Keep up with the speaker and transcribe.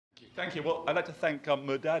Thank you. Well, I'd like to thank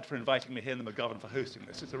Murdad for inviting me here and the McGovern for hosting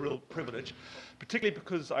this. It's a real privilege, particularly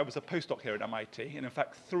because I was a postdoc here at MIT, and in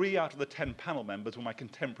fact, 3 out of the 10 panel members were my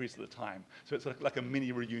contemporaries at the time. So it's like a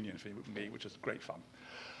mini reunion for me, which is great fun.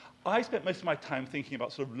 I spent most of my time thinking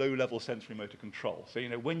about sort of low-level sensory motor control. So,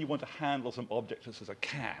 when you want to handle some object just as a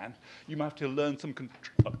can, you might have to learn some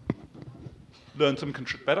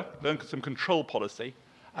control policy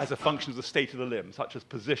as a function of the state of the limb, such as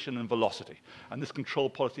position and velocity. And this control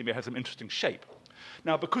policy may have some interesting shape.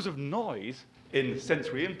 Now, because of noise in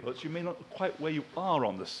sensory inputs, you may not know quite where you are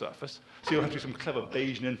on this surface, so you'll have to do some clever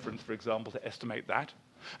Bayesian inference, for example, to estimate that.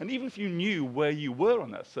 And even if you knew where you were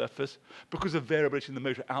on that surface, because of variability in the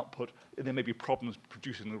motor output, there may be problems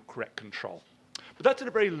producing the correct control. But that's at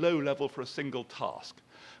a very low level for a single task.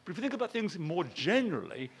 But if you think about things more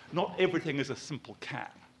generally, not everything is a simple can.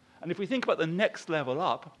 And if we think about the next level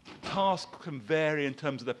up, tasks can vary in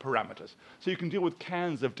terms of their parameters. So you can deal with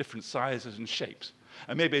cans of different sizes and shapes.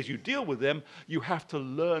 And maybe as you deal with them, you have to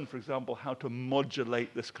learn, for example, how to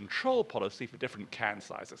modulate this control policy for different can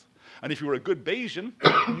sizes. And if you were a good Bayesian,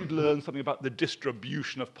 you'd learn something about the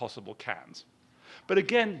distribution of possible cans. But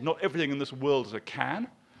again, not everything in this world is a can.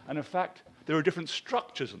 And in fact, there are different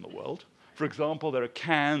structures in the world. For example, there are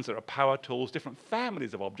cans, there are power tools, different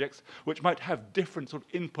families of objects, which might have different sort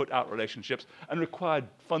of input-out relationships and require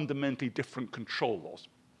fundamentally different control laws.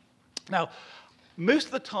 Now, most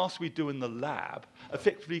of the tasks we do in the lab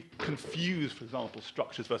effectively confuse, for example,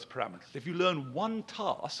 structures versus parameters. If you learn one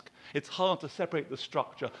task, it's hard to separate the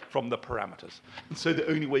structure from the parameters. And so the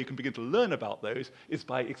only way you can begin to learn about those is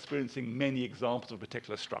by experiencing many examples of a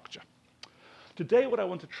particular structure. Today, what I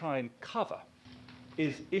want to try and cover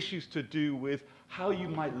is issues to do with how you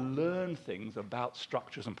might learn things about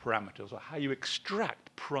structures and parameters, or how you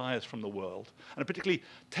extract priors from the world, and particularly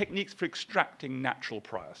techniques for extracting natural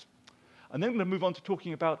priors. And then I'm going to move on to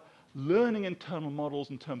talking about learning internal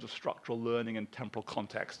models in terms of structural learning and temporal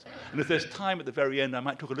context. And if there's time at the very end, I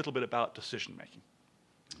might talk a little bit about decision making.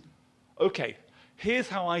 Okay, here's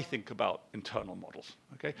how I think about internal models.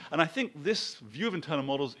 Okay? And I think this view of internal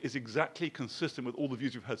models is exactly consistent with all the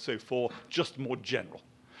views we've heard so far, just more general.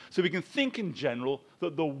 So we can think in general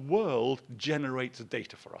that the world generates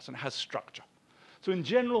data for us and has structure. So in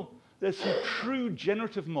general, there's some true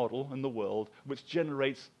generative model in the world which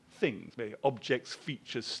generates things, maybe objects,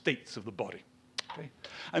 features, states of the body. Okay?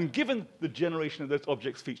 And given the generation of those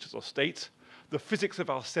objects, features, or states, the physics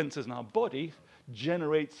of our senses and our body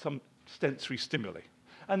generates some sensory stimuli.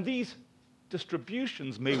 And these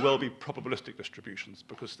distributions may well be probabilistic distributions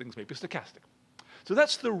because things may be stochastic. So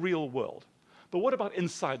that's the real world. But what about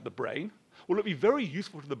inside the brain? Well, it would be very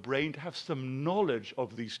useful to the brain to have some knowledge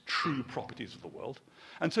of these true properties of the world.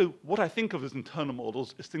 And so what I think of as internal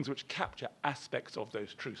models is things which capture aspects of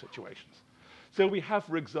those true situations. So we have,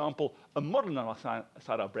 for example, a model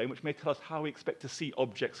inside our brain which may tell us how we expect to see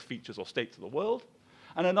objects, features, or states of the world,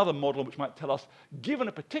 and another model which might tell us, given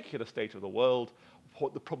a particular state of the world,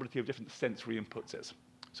 what the probability of different sensory inputs is.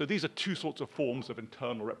 So these are two sorts of forms of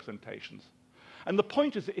internal representations. And the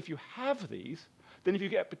point is that if you have these, then if you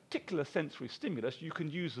get a particular sensory stimulus, you can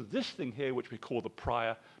use this thing here, which we call the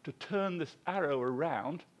prior, to turn this arrow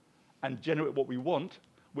around and generate what we want,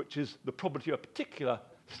 which is the probability of a particular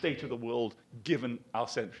state of the world given our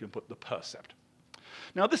sensory input, the percept.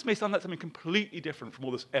 Now, this may sound like something completely different from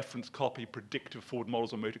all this efference copy, predictive forward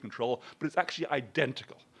models of motor control, but it's actually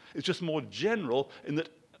identical. It's just more general in that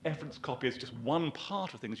efference copy is just one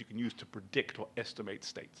part of things you can use to predict or estimate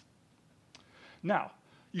states. Now,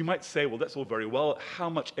 you might say, well, that's all very well. How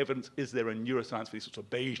much evidence is there in neuroscience for these sorts of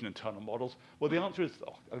Bayesian internal models? Well, the answer is,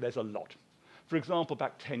 there's a lot. For example,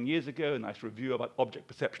 back 10 years ago, a nice review about object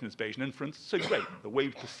perception is Bayesian inference. So great, the way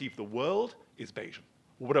we perceive the world is Bayesian.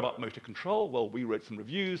 Well, what about motor control? Well, we wrote some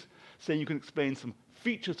reviews saying you can explain some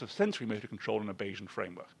features of sensory motor control in a Bayesian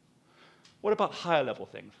framework. What about higher level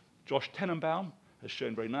things? Josh Tenenbaum has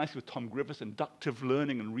shown very nicely with Tom Griffiths, inductive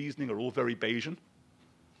learning and reasoning are all very Bayesian.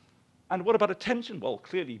 And what about attention? Well,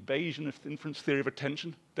 clearly, Bayesian inference theory of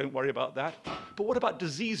attention. Don't worry about that. But what about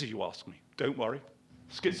diseases, you ask me? Don't worry.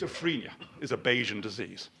 Schizophrenia is a Bayesian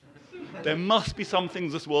disease. There must be some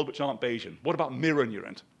things in this world which aren't Bayesian. What about mirror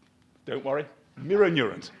neurons? Don't worry. Mirror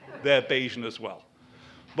neurons, they're Bayesian as well.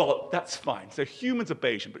 Well, that's fine. So humans are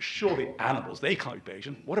Bayesian, but surely animals, they can't be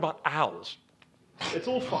Bayesian. What about owls? It's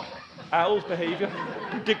all fine. Owls' behavior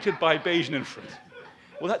predicted by Bayesian inference.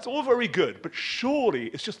 Well, that's all very good, but surely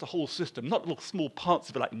it's just the whole system, not little small parts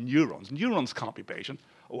of it like neurons. Neurons can't be Bayesian.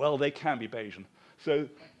 Well, they can be Bayesian. So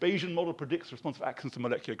Bayesian model predicts responsive actions to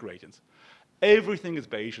molecular gradients. Everything is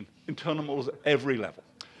Bayesian, internal models at every level.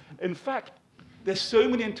 In fact, There's so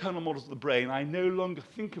many internal models of the brain, I no longer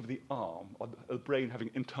think of the arm, or the brain having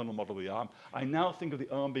an internal model of the arm. I now think of the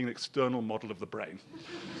arm being an external model of the brain.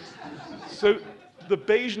 So the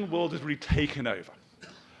Bayesian world has really taken over.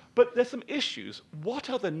 But there's some issues. What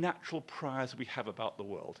are the natural priors we have about the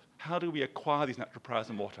world? How do we acquire these natural priors,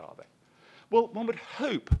 and what are they? Well, one would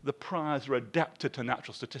hope the priors are adapted to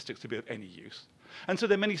natural statistics to be of any use. And so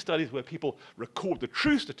there are many studies where people record the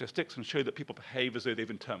true statistics and show that people behave as though they've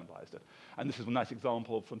internalized it. And this is a nice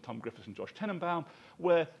example from Tom Griffiths and Josh Tenenbaum,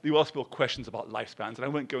 where you ask people questions about lifespans. And I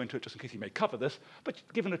won't go into it just in case you may cover this, but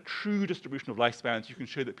given a true distribution of lifespans, you can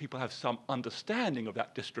show that people have some understanding of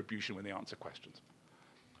that distribution when they answer questions.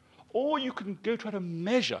 Or you can go try to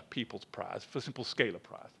measure people's priors for simple scalar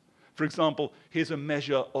priors. For example, here's a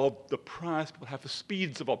measure of the priors people have for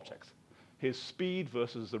speeds of objects. Here's speed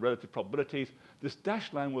versus the relative probabilities. This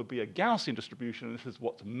dashed line will be a Gaussian distribution, and this is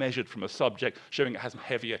what's measured from a subject, showing it has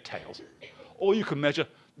heavier tails. Or you can measure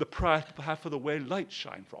the priors people have for the way light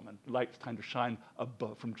shine from, and lights tend to shine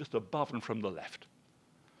above, from just above and from the left.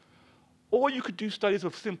 Or you could do studies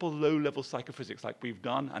of simple low-level psychophysics like we've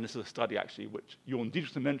done, and this is a study actually which Jorn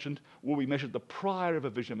Dietrichson mentioned, where we measured the prior of a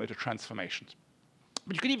vision motor transformations.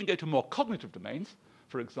 But you can even go to more cognitive domains.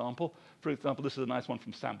 For example, this is a nice one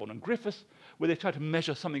from Sanborn and Griffiths, where they try to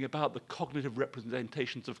measure something about the cognitive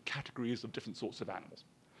representations of categories of different sorts of animals.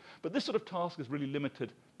 But this sort of task is really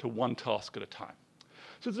limited to one task at a time.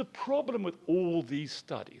 So there's a problem with all these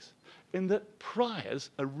studies in that priors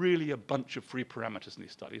are really a bunch of free parameters in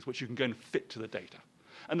these studies, which you can go and fit to the data.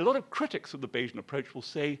 And a lot of critics of the Bayesian approach will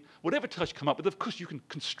say, whatever task you come up with, of course you can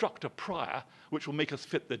construct a prior which will make us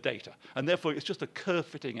fit the data. And therefore, it's just a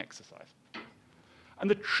curve-fitting exercise. And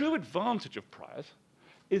the true advantage of priors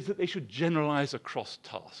is that they should generalize across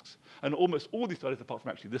tasks. And almost all these studies, apart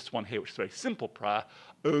from actually this one here, which is a very simple prior,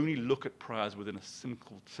 only look at priors within a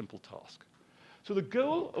simple task. So the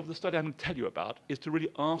goal of the study I'm going to tell you about is to really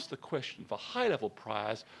ask the question for high-level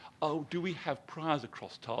priors, do we have priors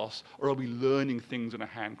across tasks, or are we learning things in a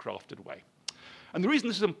handcrafted way? And the reason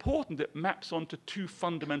this is important, it maps onto two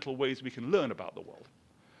fundamental ways we can learn about the world.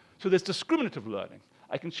 So there's discriminative learning.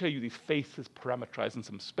 I can show you these faces parameterized in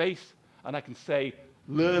some space, and I can say,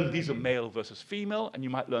 learn these are male versus female, and you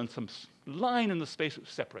might learn some line in the space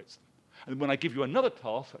which separates them. And when I give you another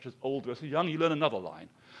task, such as old versus young, you learn another line.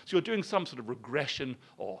 So you're doing some sort of regression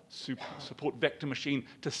or support vector machine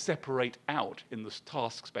to separate out in this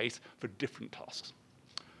task space for different tasks.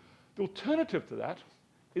 The alternative to that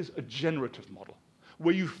is a generative model,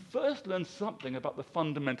 where you first learn something about the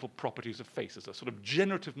fundamental properties of faces, a sort of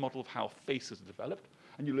generative model of how faces are developed,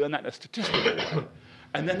 and you learn that in a statistical way.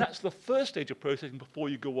 And then that's the first stage of processing before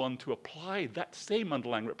you go on to apply that same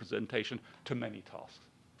underlying representation to many tasks.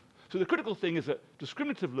 So the critical thing is that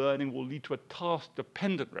discriminative learning will lead to a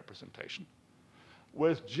task-dependent representation,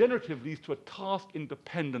 whereas generative leads to a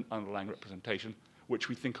task-independent underlying representation, which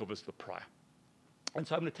we think of as the prior. And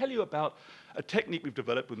so I'm going to tell you about a technique we've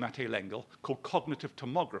developed with Mate Lengel called cognitive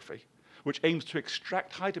tomography, which aims to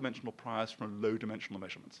extract high-dimensional priors from low-dimensional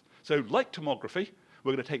measurements. So like tomography,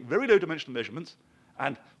 we're going to take very low-dimensional measurements,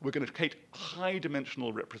 and we're going to create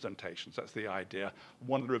high-dimensional representations. That's the idea.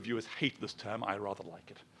 One of the reviewers hated this term. I rather like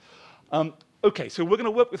it. OK, so we're going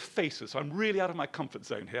to work with faces. So I'm really out of my comfort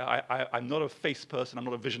zone here. I'm not a face person. I'm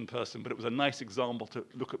not a vision person. But it was a nice example to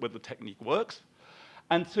look at whether the technique works.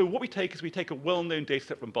 And so what we take is we take a well-known data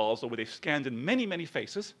set from Basel where they've scanned in many, many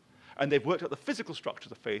faces. And they've worked out the physical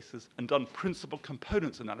structures of faces and done principal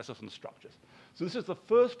components analysis on the structures. So this is the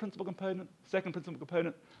first principal component, second principal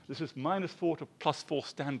component. This is -4 to +4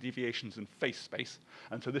 standard deviations in face space.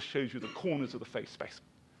 And so this shows you the corners of the face space.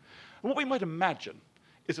 And what we might imagine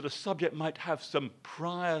is that a subject might have some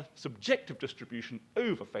prior subjective distribution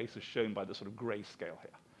over face, as shown by the sort of gray scale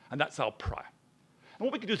here. And that's our prior. And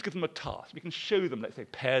what we can do is give them a task. We can show them, let's say,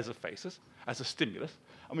 pairs of faces as a stimulus,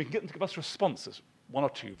 and we can get them to give us responses, one or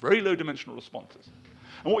two, very low-dimensional responses.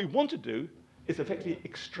 And what we want to do is effectively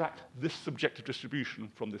extract this subjective distribution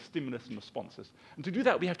from the stimulus and responses. And to do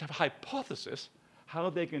that, we have to have a hypothesis how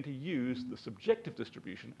they're going to use the subjective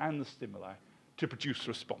distribution and the stimuli to produce a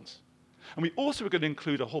response. And we also are going to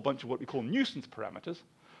include a whole bunch of what we call nuisance parameters,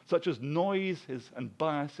 such as noises and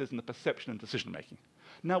biases in the perception and decision-making.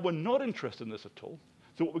 Now, we're not interested in this at all.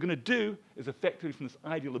 So what we're going to do is effectively, from this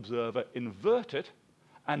ideal observer, invert it.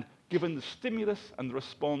 And given the stimulus and the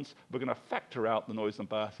response, we're going to factor out the noise and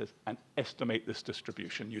biases and estimate this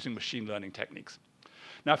distribution using machine learning techniques.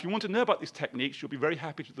 Now, if you want to know about these techniques, you'll be very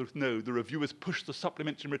happy to know the reviewers pushed the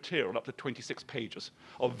supplementary material up to 26 pages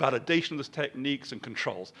of validation of these techniques and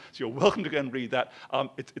controls. So you're welcome to go and read that.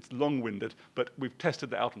 It's long-winded, but we've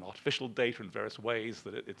tested that out on artificial data in various ways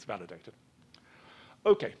that it's validated.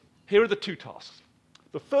 Okay, here are the two tasks.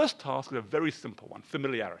 The first task is a very simple one,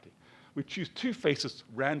 familiarity. We choose two faces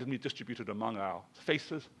randomly distributed among our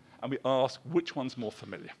faces, and we ask which one's more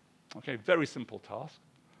familiar. Okay, very simple task.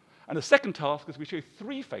 And the second task is we show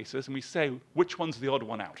three faces, and we say which one's the odd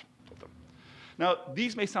one out of them. Now,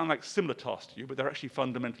 these may sound like similar tasks to you, but they're actually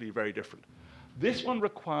fundamentally very different. This one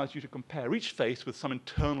requires you to compare each face with some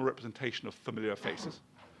internal representation of familiar faces.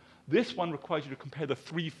 This one requires you to compare the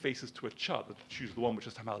three faces to each other to choose the one which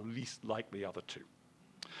is somehow least like the other two.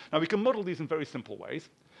 Now, we can model these in very simple ways.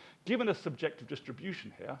 Given a subjective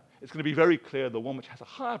distribution here, it's going to be very clear the one which has a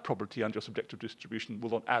higher probability under your subjective distribution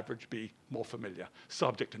will on average be more familiar,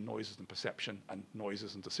 subject to noises and perception, and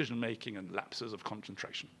noises and decision-making, and lapses of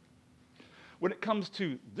concentration. When it comes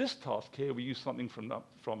to this task here, we use something from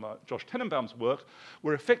Josh Tenenbaum's work,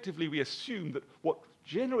 where effectively we assume that what's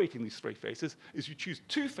generating these three faces is you choose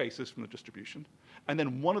two faces from the distribution, and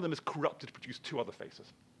then one of them is corrupted to produce two other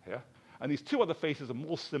faces here. And these two other faces are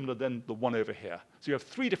more similar than the one over here. So you have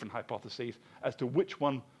three different hypotheses as to which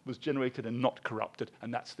one was generated and not corrupted,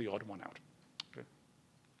 and that's the odd one out. Okay.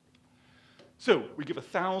 So we give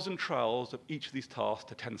 1,000 trials of each of these tasks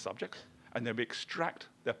to 10 subjects, and then we extract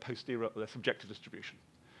their subjective distribution.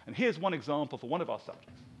 And here's one example for one of our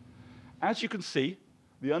subjects. As you can see,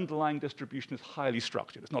 the underlying distribution is highly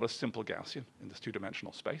structured. It's not a simple Gaussian in this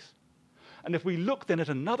two-dimensional space. And if we look then at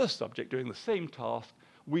another subject doing the same task,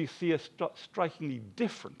 we see a strikingly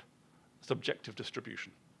different subjective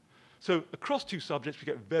distribution. So across two subjects, we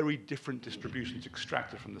get very different distributions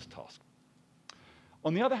extracted from this task.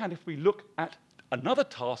 On the other hand, if we look at another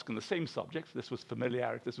task in the same subject, this was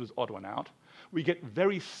familiarity, this was odd one out, we get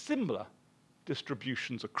very similar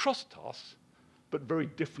distributions across tasks, but very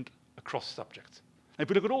different across subjects. And if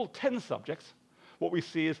we look at all 10 subjects, what we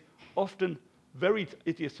see is often very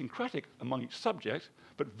idiosyncratic among each subject,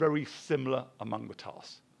 but very similar among the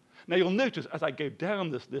tasks. Now, you'll notice as I go down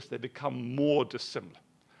this list, they become more dissimilar.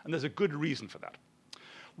 And there's a good reason for that.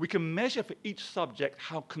 We can measure for each subject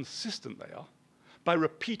how consistent they are by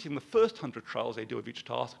repeating the first 100 trials they do of each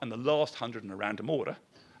task and the last 100 in a random order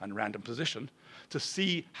and random position to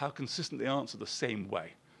see how consistent they answer the same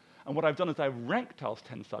way. And what I've done is I've ranked our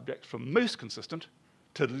 10 subjects from most consistent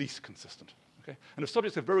to least consistent. Okay? And if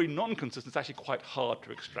subjects are very non-consistent, it's actually quite hard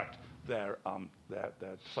to extract their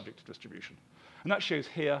subjective distribution. And that shows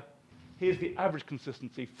here, here's the average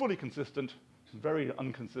consistency, fully consistent, very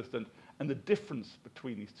inconsistent, and the difference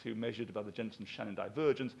between these two measured by the Jensen-Shannon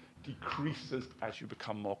divergence decreases as you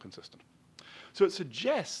become more consistent. So it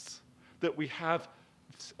suggests that we have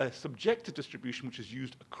a subjective distribution which is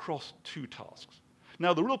used across two tasks.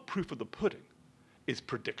 Now, the real proof of the pudding is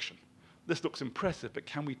prediction. This looks impressive, but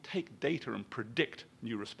can we take data and predict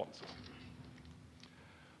new responses?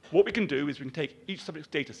 What we can do is we can take each subject's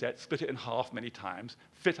data set, split it in half many times,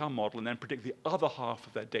 fit our model, and then predict the other half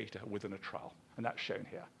of their data within a trial. And that's shown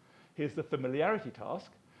here. Here's the familiarity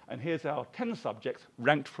task, and here's our 10 subjects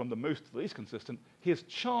ranked from the most to the least consistent. Here's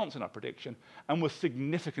chance in our prediction, and we're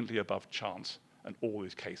significantly above chance in all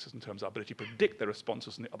these cases in terms of our ability to predict their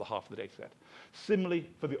responses in the other half of the data set. Similarly,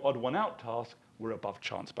 for the odd one out task, we're above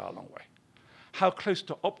chance by a long way. How close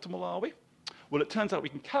to optimal are we? Well, it turns out we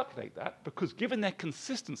can calculate that because given their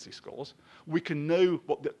consistency scores, we can know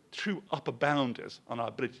what the true upper bound is on our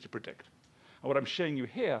ability to predict. And what I'm showing you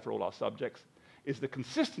here for all our subjects is the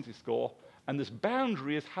consistency score, and this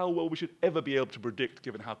boundary is how well we should ever be able to predict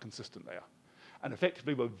given how consistent they are. And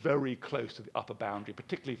effectively, we're very close to the upper boundary,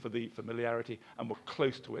 particularly for the familiarity, and we're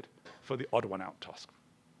close to it for the odd one out task.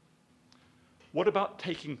 What about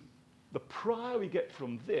taking the prior we get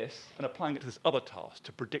from this and applying it to this other task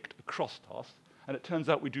to predict across tasks? And it turns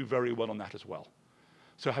out we do very well on that as well.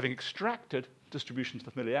 So having extracted distributions for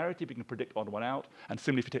familiarity, we can predict odd one out, and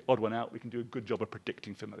similarly, if you take odd one out, we can do a good job of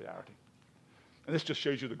predicting familiarity. And this just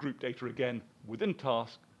shows you the group data again within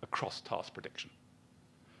task, across task prediction.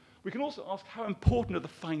 We can also ask how important are the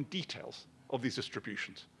fine details of these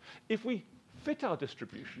distributions. If we fit our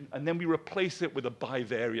distribution and then we replace it with a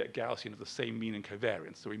bivariate Gaussian of the same mean and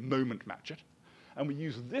covariance, so we moment match it, and we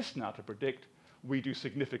use this now to predict, we do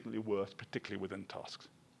significantly worse, particularly within tasks.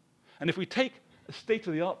 And if we take a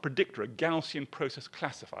state-of-the-art predictor, a Gaussian process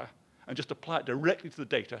classifier, and just apply it directly to the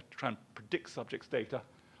data to try and predict subjects' data,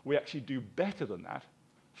 we actually do better than that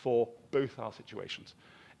for both our situations.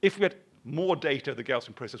 If we had more data, the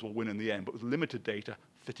Gaussian process will win in the end, but with limited data,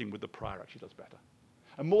 fitting with the prior actually does better.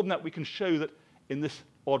 And more than that, we can show that in this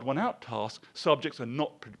odd one out task, subjects are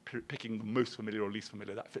not picking the most familiar or least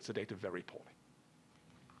familiar. That fits the data very poorly.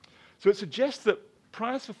 So it suggests that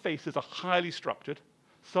priors for faces are highly structured,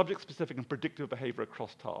 subject-specific and predictive behavior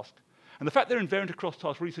across tasks, And the fact they're invariant across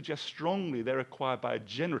tasks really suggests strongly they're acquired by a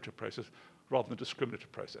generative process rather than a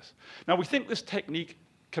discriminative process. Now, we think this technique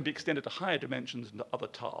can be extended to higher dimensions and to other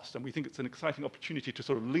tasks, and we think it's an exciting opportunity to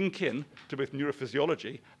sort of link in to both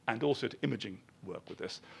neurophysiology and also to imaging work with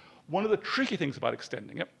this. One of the tricky things about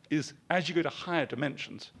extending it is as you go to higher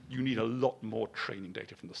dimensions, you need a lot more training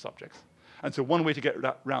data from the subjects. And so one way to get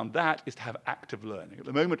around that is to have active learning. At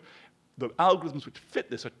the moment, the algorithms which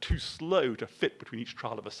fit this are too slow to fit between each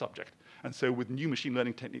trial of a subject. And so with new machine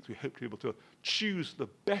learning techniques, we hope to be able to choose the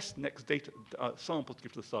best next data samples to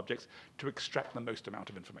give to the subjects to extract the most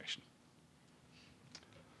amount of information.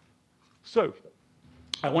 So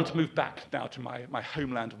I want to move back now to my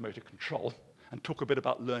homeland of motor control and talk a bit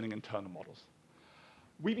about learning internal models.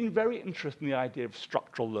 We've been very interested in the idea of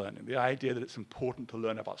structural learning, the idea that it's important to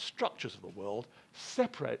learn about structures of the world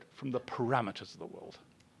separate from the parameters of the world.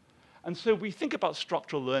 And so we think about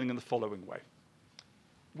structural learning in the following way.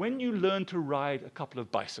 When you learn to ride a couple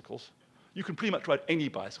of bicycles, you can pretty much ride any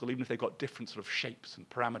bicycle, even if they've got different sort of shapes and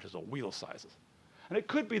parameters or wheel sizes. And it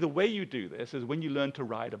could be the way you do this is when you learn to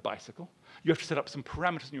ride a bicycle, you have to set up some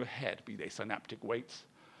parameters in your head, be they synaptic weights.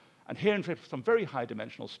 And here in some very high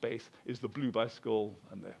dimensional space is the blue bicycle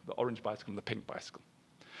and the orange bicycle and the pink bicycle.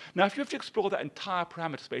 Now, if you have to explore that entire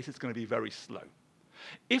parameter space, it's going to be very slow.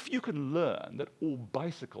 If you can learn that all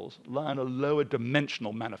bicycles lie on a lower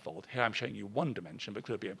dimensional manifold, here I'm showing you one dimension, but it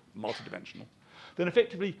could be a multidimensional, then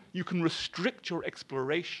effectively you can restrict your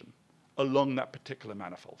exploration along that particular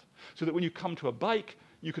manifold. So that when you come to a bike,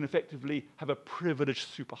 you can effectively have a privileged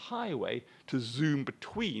superhighway to zoom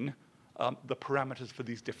between the parameters for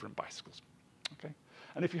these different bicycles. Okay?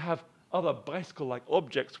 And if you have other bicycle-like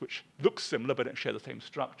objects which look similar but don't share the same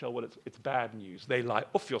structure, well, it's bad news. They lie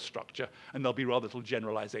off your structure, and there'll be rather little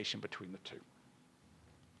generalization between the two.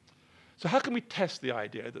 So how can we test the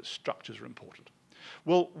idea that structures are important?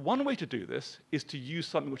 Well, one way to do this is to use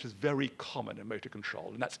something which is very common in motor control,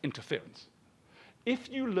 and that's interference.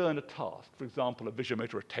 If you learn a task, for example, a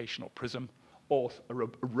visuomotor rotation or prism, or a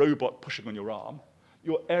robot pushing on your arm,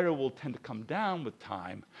 your error will tend to come down with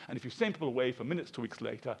time, and if you send people away for minutes to weeks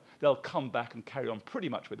later, they'll come back and carry on pretty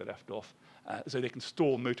much where they left off, so they can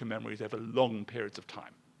store motor memories over long periods of time.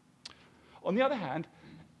 On the other hand,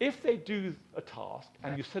 if they do a task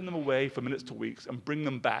and you send them away for minutes to weeks and bring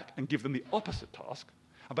them back and give them the opposite task,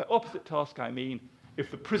 and by opposite task I mean if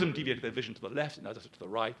the prism deviated their vision to the left, it now does it to the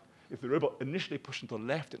right. If the robot initially pushed them to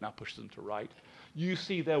the left, it now pushes them to the right. You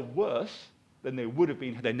see they're worse than they would have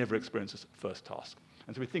been had they never experienced this first task.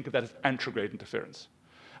 And so we think of that as anterograde interference.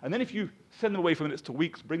 And then if you send them away for minutes to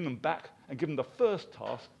weeks, bring them back, and give them the first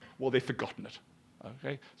task, well, they've forgotten it.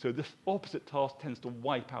 Okay? So this opposite task tends to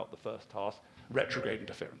wipe out the first task, retrograde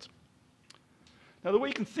interference. Now, the way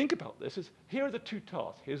you can think about this is, here are the two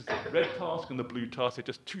tasks. Here's the red task and the blue task. They're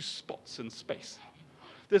just two spots in space.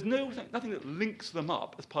 There's nothing that links them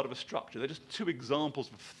up as part of a structure. They're just two examples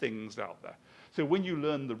of things out there. So when you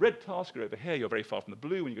learn the red task, you're over here, you're very far from the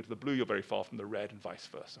blue. When you go to the blue, you're very far from the red, and vice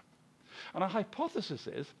versa. And our hypothesis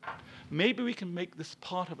is, maybe we can make this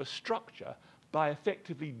part of a structure by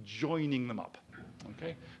effectively joining them up.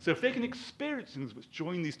 Okay? So if they can experience things which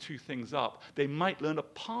join these two things up, they might learn a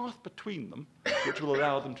path between them which will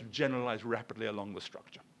allow them to generalize rapidly along the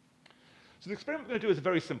structure. So the experiment we're going to do is a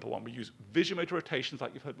very simple one. We use visuomotor rotations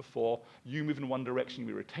like you've heard before. You move in one direction,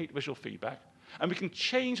 we rotate visual feedback. And we can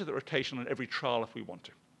change the rotation on every trial if we want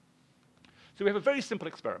to. So we have a very simple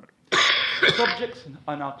experiment. Subjects in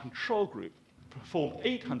our control group perform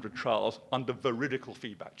 800 trials under veridical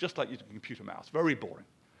feedback, just like using a computer mouse. Very boring.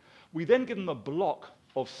 We then give them a block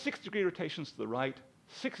of 60-degree rotations to the right,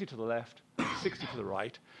 60 to the left, and 60 to the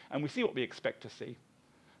right, and we see what we expect to see.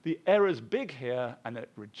 The error's big here, and it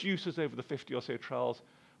reduces over the 50 or so trials.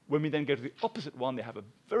 When we then go to the opposite one, they have a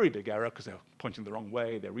very big error because they're pointing the wrong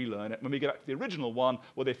way, they relearn it. When we go back to the original one,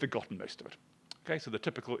 well, they've forgotten most of it. Okay, so the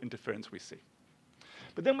typical interference we see.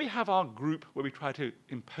 But then we have our group where we try to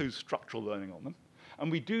impose structural learning on them.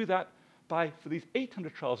 And we do that by, for these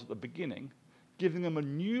 800 trials at the beginning, giving them a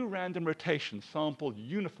new random rotation sampled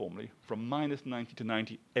uniformly from -90 to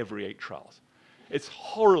 90 every 8 trials. It's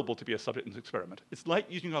horrible to be a subject in this experiment. It's like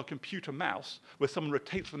using our computer mouse, where someone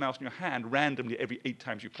rotates the mouse in your hand randomly every 8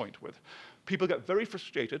 times you point with. People get very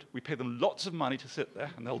frustrated. We pay them lots of money to sit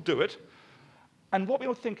there, and they'll do it. And what we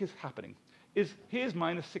all think is happening is here's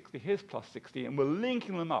 -60, here's +60, and we're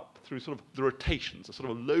linking them up through sort of the rotations, a sort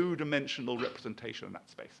of a low-dimensional representation in that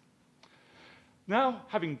space. Now,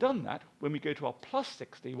 having done that, when we go to our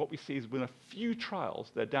 +60, what we see is within a few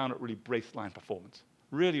trials, they're down at really baseline performance,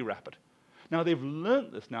 really rapid. Now, they've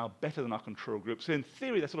learnt this now better than our control group, so in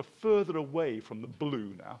theory, they're sort of further away from the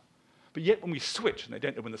blue now. But yet when we switch, and they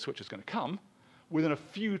don't know when the switch is going to come, within a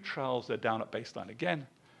few trials they're down at baseline again,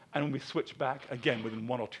 and when we switch back, again, within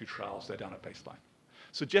 1 or 2 trials they're down at baseline.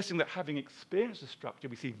 Suggesting that having experienced the structure,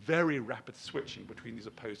 we see very rapid switching between these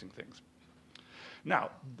opposing things.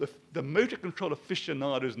 Now, the motor control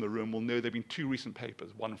aficionados in the room will know there have been 2 recent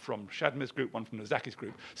papers, one from Shadmir's group, one from Nozaki's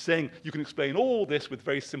group, saying you can explain all this with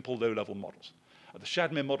very simple low-level models. The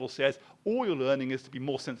Shadmir model says all you're learning is to be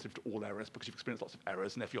more sensitive to all errors because you've experienced lots of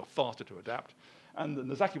errors and therefore you're faster to adapt. And the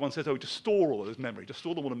Nozaki one says, oh, just store all of those memory, just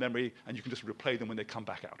store them all in memory and you can just replay them when they come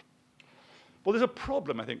back out. Well, there's a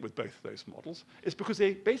problem, I think, with both of those models. It's because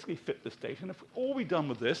they basically fit this data, and if all we'd done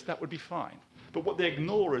with this, that would be fine. But what they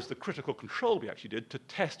ignore is the critical control we actually did to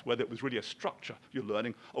test whether it was really a structure you're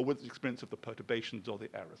learning or whether it's the experience of the perturbations or the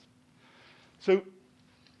errors. So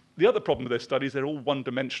the other problem with those studies, they're all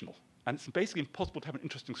one-dimensional. And it's basically impossible to have an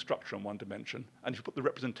interesting structure in one dimension. And if you put the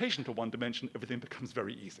representation to one dimension, everything becomes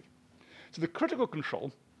very easy. So the critical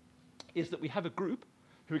control is that we have a group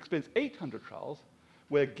who experience 800 trials,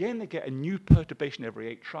 where again they get a new perturbation every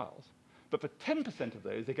 8 trials. But for 10% of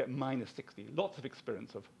those, they get minus 60, lots of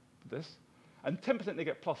experience of this. And 10% they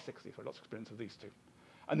get plus 60, so lots of experience of these 2.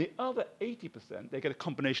 And the other 80%, they get a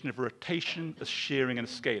combination of a rotation, a shearing, and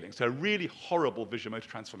a scaling. So a really horrible visual-motor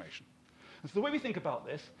transformation. And so the way we think about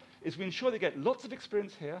this is we ensure they get lots of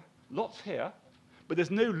experience here, lots here, but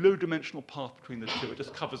there's no low-dimensional path between the 2. It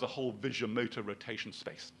just covers a whole visual-motor rotation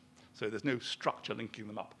space. So there's no structure linking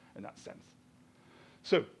them up in that sense.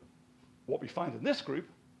 So what we find in this group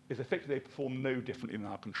is effectively they perform no differently than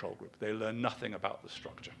our control group. They learn nothing about the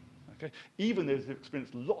structure. Okay? Even though they've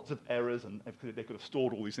experienced lots of errors and they could have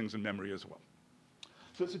stored all these things in memory as well.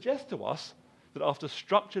 So it suggests to us that after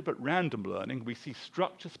structured but random learning, we see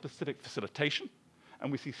structure-specific facilitation,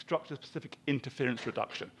 and we see structure-specific interference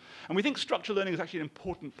reduction. And we think structure learning is actually an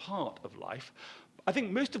important part of life. I think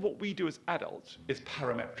most of what we do as adults is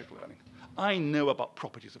parametric learning. I know about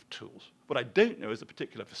properties of tools. What I don't know is the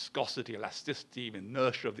particular viscosity, elasticity,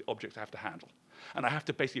 inertia of the objects I have to handle. And I have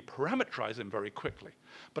to basically parameterize them very quickly.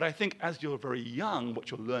 But I think as you're very young, what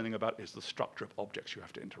you're learning about is the structure of objects you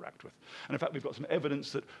have to interact with. And in fact, we've got some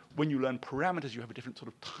evidence that when you learn parameters, you have a different sort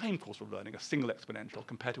of time course of learning, a single exponential,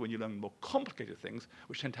 compared to when you learn more complicated things,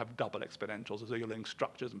 which tend to have double exponentials, as though you're learning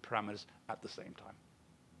structures and parameters at the same time.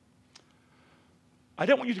 I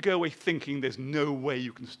don't want you to go away thinking there's no way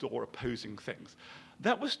you can store opposing things.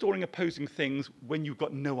 That was storing opposing things when you've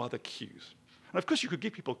got no other cues. And of course, you could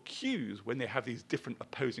give people cues when they have these different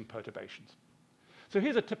opposing perturbations. So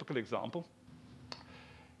here's a typical example.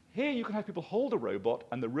 Here you can have people hold a robot,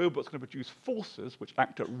 and the robot's going to produce forces which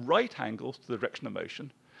act at right angles to the direction of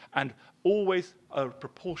motion, and always are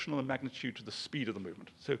proportional in magnitude to the speed of the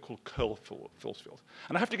movement, so-called curl force field.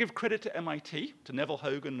 And I have to give credit to MIT, to Neville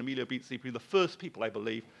Hogan and Emilio Bizzi, who are the first people, I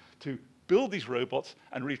believe, to build these robots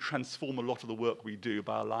and really transform a lot of the work we do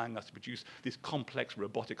by allowing us to produce these complex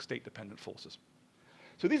robotic state-dependent forces.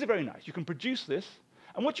 So these are very nice. You can produce this,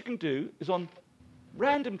 and what you can do is on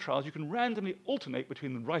random trials, you can randomly alternate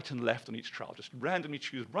between the right and left on each trial, just randomly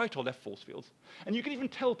choose right or left force fields. And you can even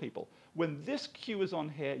tell people, when this cue is on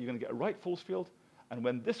here, you're going to get a right force field, and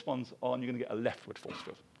when this one's on, you're going to get a leftward force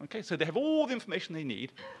field. Okay, so they have all the information they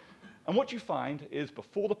need. And what you find is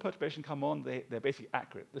before the perturbation come on, they're basically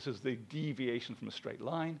accurate. This is the deviation from a straight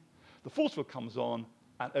line. The force field comes on,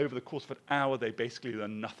 and over the course of an hour, they basically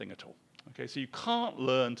learn nothing at all. Okay, so you can't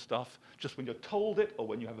learn stuff just when you're told it or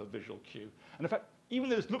when you have a visual cue. And in fact, even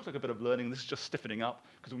though this looks like a bit of learning, this is just stiffening up,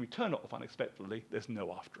 because when we turn it off unexpectedly, there's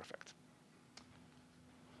no after effect.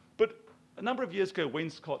 But a number of years ago,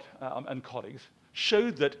 Wainscott and colleagues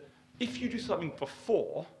showed that if you do something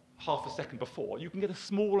before, half a second before, you can get a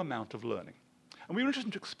small amount of learning. And we were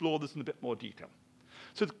interested to explore this in a bit more detail.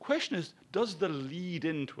 So the question is, does the lead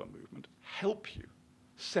into a movement help you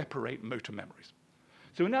separate motor memories?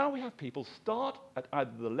 So now we have people start at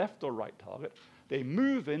either the left or right target. They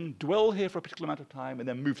move in, dwell here for a particular amount of time, and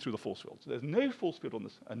then move through the force field. So there's no force field on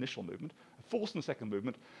this initial movement, a force in the second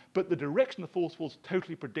movement, but the direction of the force field is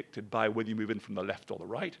totally predicted by whether you move in from the left or the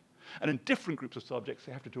right. And in different groups of subjects,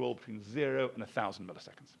 they have to dwell between 0 and 1,000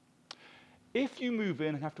 milliseconds. If you move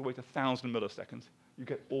in and have to wait 1,000 milliseconds, you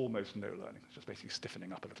get almost no learning. It's just basically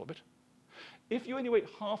stiffening up a little bit. If you only wait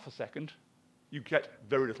half a second, you get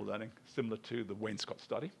very little learning, similar to the Wainscott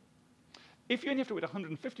study. If you only have to wait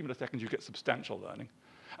 150 milliseconds, you get substantial learning.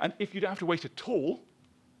 And if you don't have to wait at all,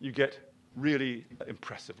 you get really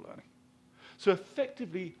impressive learning. So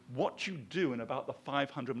effectively, what you do in about the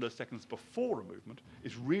 500 milliseconds before a movement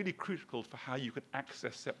is really critical for how you can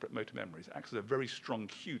access separate motor memories. It acts as a very strong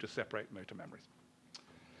cue to separate motor memories.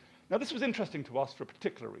 Now, this was interesting to us for a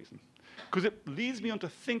particular reason, because it leads me on to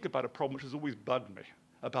think about a problem which has always bugged me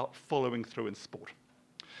about following through in sport.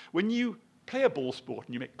 When you play a ball sport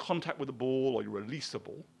and you make contact with the ball or you release a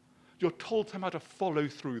ball, you're told somehow to follow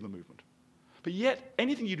through the movement. But yet,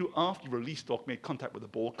 anything you do after you released or made contact with the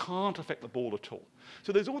ball can't affect the ball at all.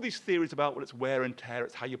 So there's all these theories about, well, it's wear and tear,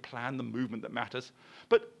 it's how you plan the movement that matters.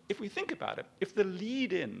 But if we think about it, if the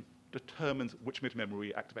lead-in determines which motor memory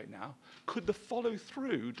you activate now, could the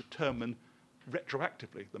follow-through determine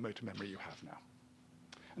retroactively the motor memory you have now?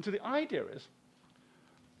 And so the idea is,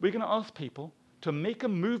 we're going to ask people to make a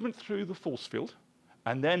movement through the force field,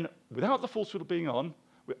 and then, without the force field being on,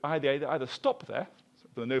 we either stop there,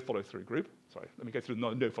 for the no follow-through group. Sorry, let me go through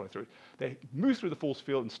the no follow-through. They move through the force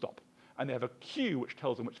field and stop. And they have a cue which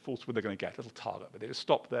tells them which force field they're going to get, a little target. But they just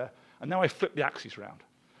stop there. And now I flip the axes around.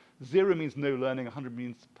 0 means no learning. 100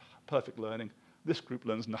 means perfect learning. This group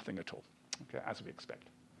learns nothing at all, okay, as we expect.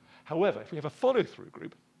 However, if we have a follow-through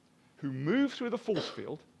group who move through the force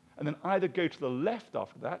field and then either go to the left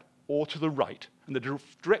after that or to the right, and the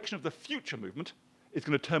direction of the future movement is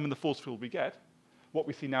going to determine the force field we get, what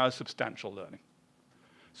we see now is substantial learning.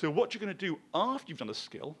 So what you're going to do after you've done a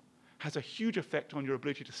skill has a huge effect on your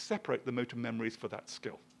ability to separate the motor memories for that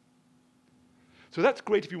skill. So that's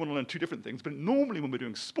great if you want to learn two different things, but normally when we're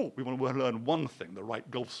doing sport, we want to learn one thing, the right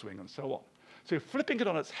golf swing and so on. So flipping it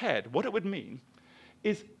on its head, what it would mean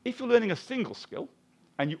is if you're learning a single skill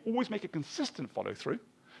and you always make a consistent follow-through,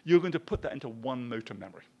 you're going to put that into one motor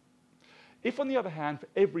memory. If, on the other hand, for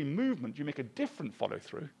every movement you make a different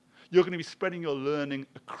follow-through, you're going to be spreading your learning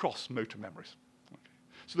across motor memories. Okay.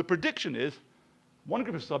 So the prediction is one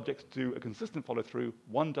group of subjects do a consistent follow-through,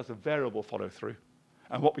 one does a variable follow-through,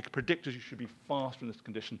 and what we can predict is you should be faster in this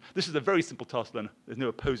condition. This is a very simple task to learn. There's no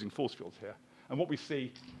opposing force fields here. And what we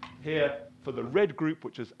see here for the red group,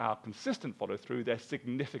 which is our consistent follow-through, they're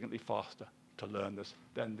significantly faster to learn this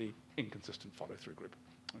than the inconsistent follow-through group.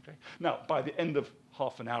 Okay? Now, by the end of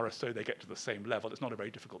half an hour or so, they get to the same level. It's not a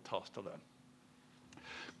very difficult task to learn.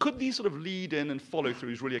 Could these sort of lead-in and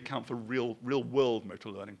follow-throughs really account for real-world motor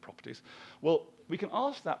learning properties? Well, we can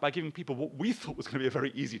ask that by giving people what we thought was going to be a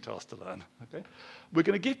very easy task to learn. Okay? We're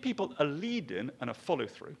going to give people a lead-in and a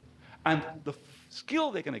follow-through, and the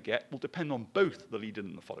skill they're going to get will depend on both the lead-in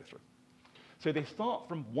and the follow-through. So they start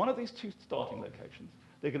from one of these two starting locations.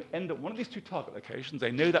 They're going to end at one of these two target locations.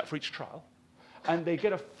 They know that for each trial. And they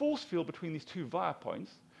get a force field between these two via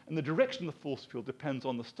points, and the direction of the force field depends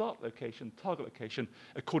on the start location, target location,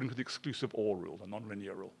 according to the exclusive OR rule, the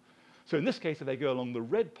nonlinear rule. So in this case, if they go along the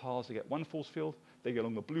red paths, they get one force field. They go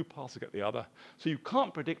along the blue paths, they get the other. So you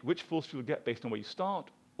can't predict which force field you get based on where you start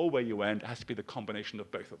or where you end. It has to be the combination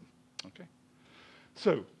of both of them. Okay?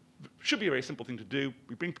 So it should be a very simple thing to do.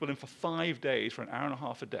 We bring people in for 5 days, for an hour and a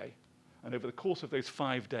half a day. And over the course of those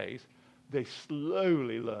 5 days, they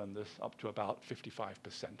slowly learn this up to about 55%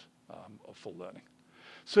 of full learning.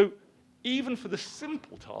 So even for the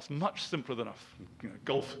simple task, much simpler than a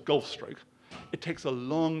golf stroke, it takes a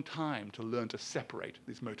long time to learn to separate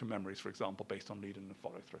these motor memories, for example, based on lead-in and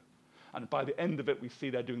follow-through. And by the end of it, we see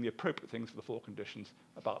they're doing the appropriate things for the 4 conditions,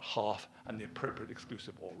 about half, and the appropriate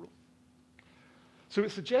exclusive OR rule. So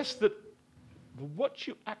it suggests that what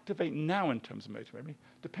you activate now in terms of motor memory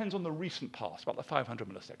depends on the recent past, about the 500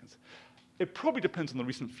 milliseconds. It probably depends on the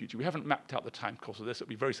recent future. We haven't mapped out the time course of this. It would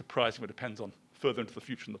be very surprising if it depends on further into the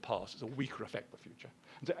future than the past. It's a weaker effect in the future.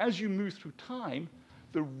 And so as you move through time,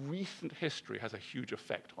 the recent history has a huge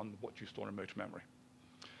effect on what you store in motor memory.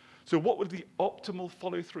 So what would the optimal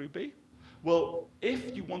follow-through be? Well,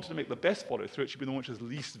 if you wanted to make the best follow-through, it should be the one which is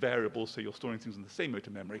least variable, so you're storing things in the same motor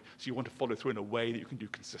memory, so you want to follow through in a way that you can do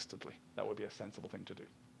consistently. That would be a sensible thing to do.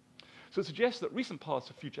 So it suggests that recent past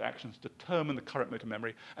of future actions determine the current motor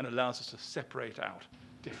memory and allows us to separate out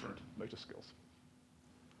different motor skills.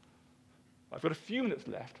 I've got a few minutes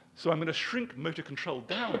left, so I'm going to shrink motor control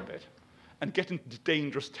down a bit and get into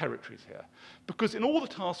dangerous territories here. Because in all the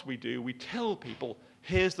tasks we do, we tell people,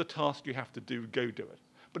 here's the task you have to do, go do it.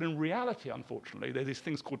 But in reality, unfortunately, there are these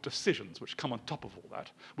things called decisions which come on top of all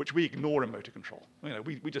that, which we ignore in motor control.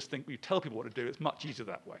 We just think we tell people what to do. It's much easier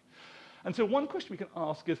that way. And so one question we can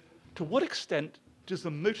ask is, to what extent does the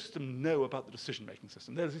motor system know about the decision-making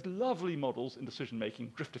system? There's these lovely models in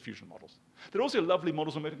decision-making, drift diffusion models. There are also lovely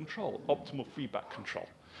models on motor control, optimal feedback control.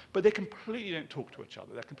 But they completely don't talk to each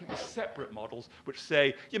other. They're completely separate models which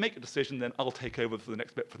say, you make a decision, then I'll take over for the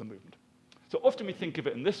next bit for the movement. So often we think of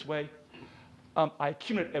it in this way. I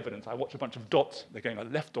accumulate evidence. I watch a bunch of dots. They're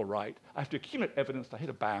going left or right. I have to accumulate evidence. I hit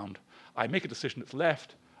a bound. I make a decision that's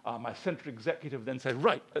left. My central executive then says,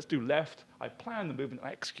 right, let's do left. I plan the movement, and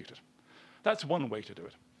I execute it. That's one way to do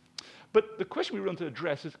it. But the question we want to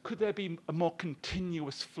address is, could there be a more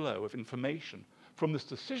continuous flow of information from this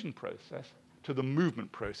decision process to the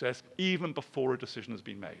movement process, even before a decision has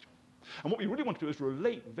been made? And what we really want to do is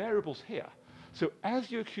relate variables here. So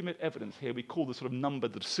as you accumulate evidence here, we call the sort of number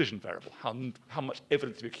the decision variable, how much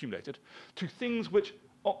evidence you've accumulated, to things which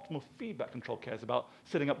optimal feedback control cares about,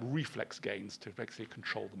 setting up reflex gains to basically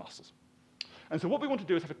control the muscles. And so what we want to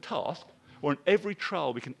do is have a task where in every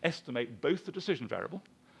trial we can estimate both the decision variable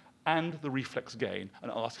and the reflex gain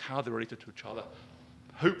and ask how they're related to each other,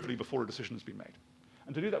 hopefully before a decision has been made.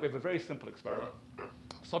 And to do that, we have a very simple experiment.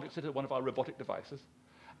 Subjects sit at one of our robotic devices,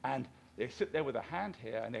 and they sit there with a hand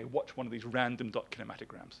here, and they watch one of these random dot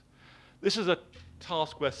kinematograms. This is a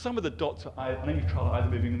task where some of the dots are on any trial either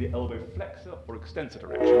moving in the elbow flexor or extensor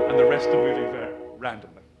direction, and the rest are moving very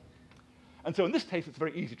randomly. And so in this case, it's a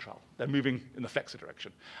very easy trial. They're moving in the flexor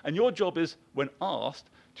direction. And your job is, when asked,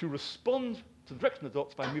 to respond to the direction of the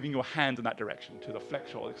dots by moving your hand in that direction, to the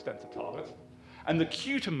flexor or extensor targets. And the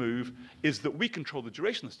cue to move is that we control the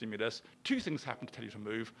duration of the stimulus. Two things happen to tell you to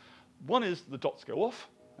move. One is the dots go off,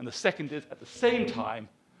 and the second is, at the same time,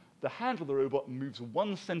 the hand of the robot moves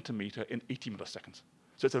 1 centimeter in 80 milliseconds.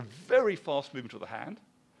 So it's a very fast movement of the hand,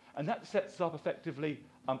 and that sets up effectively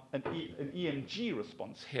an EMG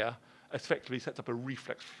response here, effectively sets up a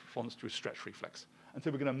reflex response to a stretch reflex. And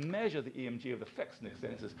so we're going to measure the EMG of the flexors and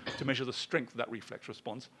extensors to measure the strength of that reflex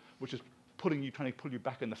response, which is trying to pull you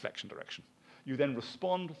back in the flexion direction. You then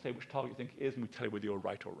respond, say which target you think it is, and we tell you whether you're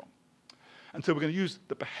right or wrong. And so we're going to use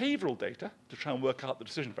the behavioral data to try and work out the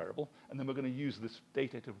decision variable, and then we're going to use this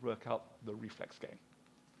data to work out the reflex gain.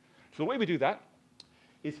 So the way we do that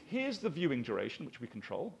is, here's the viewing duration, which we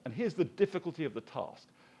control, and here's the difficulty of the task,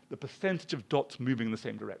 the percentage of dots moving in the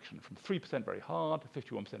same direction, from 3% very hard to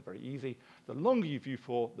 51% very easy. The longer you view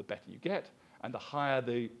for, the better you get, and the higher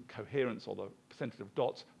the coherence or the percentage of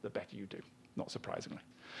dots, the better you do, not surprisingly.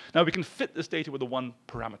 Now, we can fit this data with a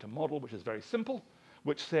one-parameter model, which is very simple,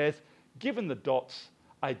 which says, given the dots,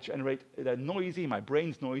 they're noisy, my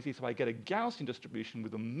brain's noisy, so I get a Gaussian distribution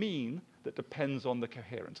with a mean that depends on the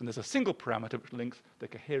coherence. And there's a single parameter which links the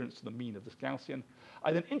coherence to the mean of this Gaussian.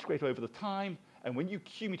 I then integrate over the time, and when you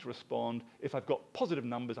cue me to respond, if I've got positive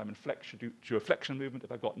numbers, I'm in flexion to a flexion movement.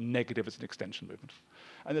 If I've got negative, it's an extension movement.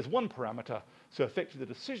 And there's one parameter, so effectively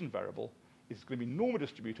the decision variable is going to be normally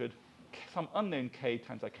distributed, some unknown k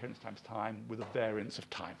times our coherence times time with a variance of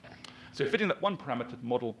time. So fitting that one parameter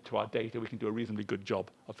model to our data, we can do a reasonably good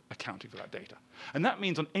job of accounting for that data. And that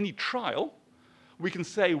means on any trial, we can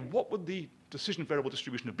say, what would the decision variable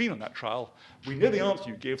distribution have been on that trial? We know the answer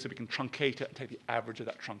you give, so we can truncate it and take the average of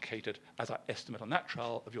that truncated as our estimate on that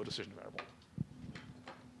trial of your decision variable.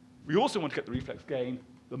 We also want to get the reflex gain.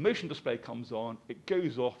 The motion display comes on, it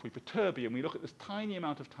goes off, we perturb it, and we look at this tiny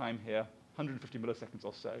amount of time here, 150 milliseconds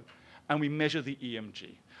or so, and we measure the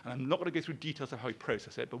EMG. And I'm not going to go through details of how we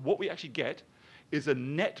process it, but what we actually get is a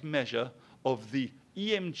net measure of the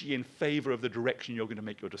EMG in favor of the direction you're going to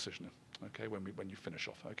make your decision in, okay, when you finish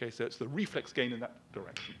off. Okay, so it's the reflex gain in that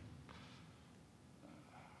direction.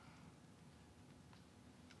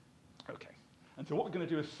 Okay, and so what we're going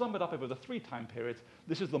to do is sum it up over the 3 time periods.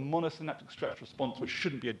 This is the monosynaptic stretch response, which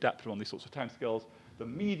shouldn't be adaptive on these sorts of timescales, the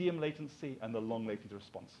medium latency and the long latency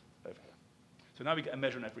response over here. So now we get a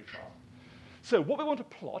measure in every trial. So what we want to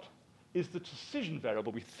plot is the decision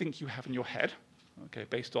variable we think you have in your head, okay,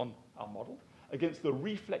 based on our model, against the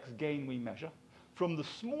reflex gain we measure from the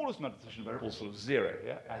smallest amount of decision variables, sort of 0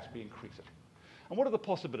 here, as we increase it. And what are the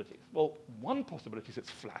possibilities? Well, one possibility is it's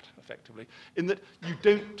flat, effectively, in that you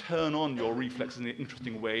don't turn on your reflex in an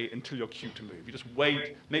interesting way until you're cued to move. You just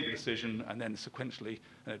wait, make the decision, and then sequentially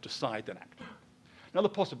decide, then act. Another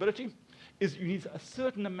possibility is you need a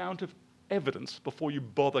certain amount of evidence before you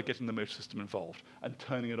bother getting the motor system involved and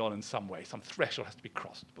turning it on in some way. Some threshold has to be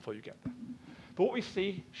crossed before you get there. But what we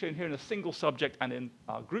see, shown here in a single subject and in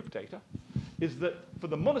our group data, is that for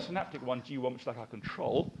the monosynaptic one, G1, which is like our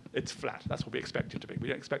control, it's flat. That's what we expect it to be. We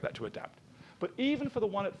don't expect that to adapt. But even for the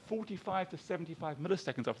one at 45 to 75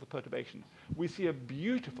 milliseconds after the perturbation, we see a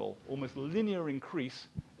beautiful, almost linear increase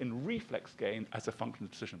in reflex gain as a function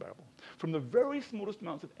of the decision variable. From the very smallest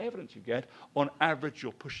amounts of evidence you get, on average,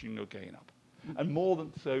 you're pushing your gain up. And more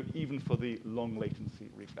than so even for the long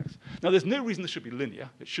latency reflex. Now, there's no reason this should be linear.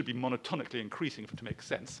 It should be monotonically increasing for it to make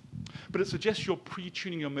sense. But it suggests you're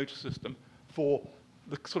pre-tuning your motor system for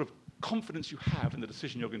the sort of confidence you have in the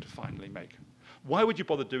decision you're going to finally make. Why would you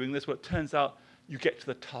bother doing this? Well, it turns out you get to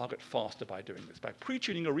the target faster by doing this. By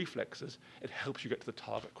pre-tuning your reflexes, it helps you get to the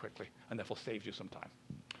target quickly and therefore saves you some time.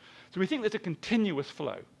 So we think there's a continuous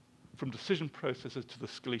flow from decision processes to the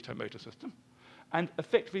skeletal motor system. And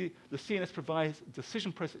effectively, the CNS provides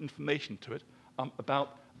decision process information to it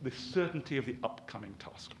about the certainty of the upcoming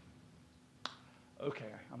task. Okay,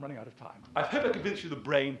 I'm running out of time. I hope I convinced you the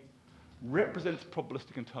brain represents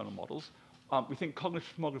probabilistic internal models. We think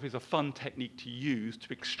cognitive tomography is a fun technique to use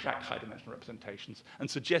to extract high-dimensional representations and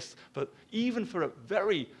suggests that even for a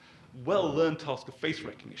very well-learned task of face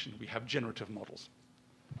recognition, we have generative models.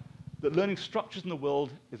 That learning structures in the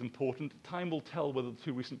world is important. Time will tell whether the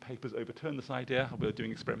two recent papers overturn this idea. We're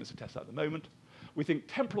doing experiments to test that at the moment. We think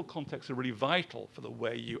temporal contexts are really vital for the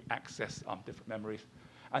way you access different memories,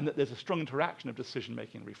 and that there's a strong interaction of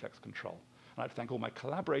decision-making and reflex control. And I'd thank all my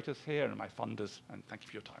collaborators here and my funders, and thank you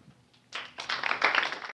for your time.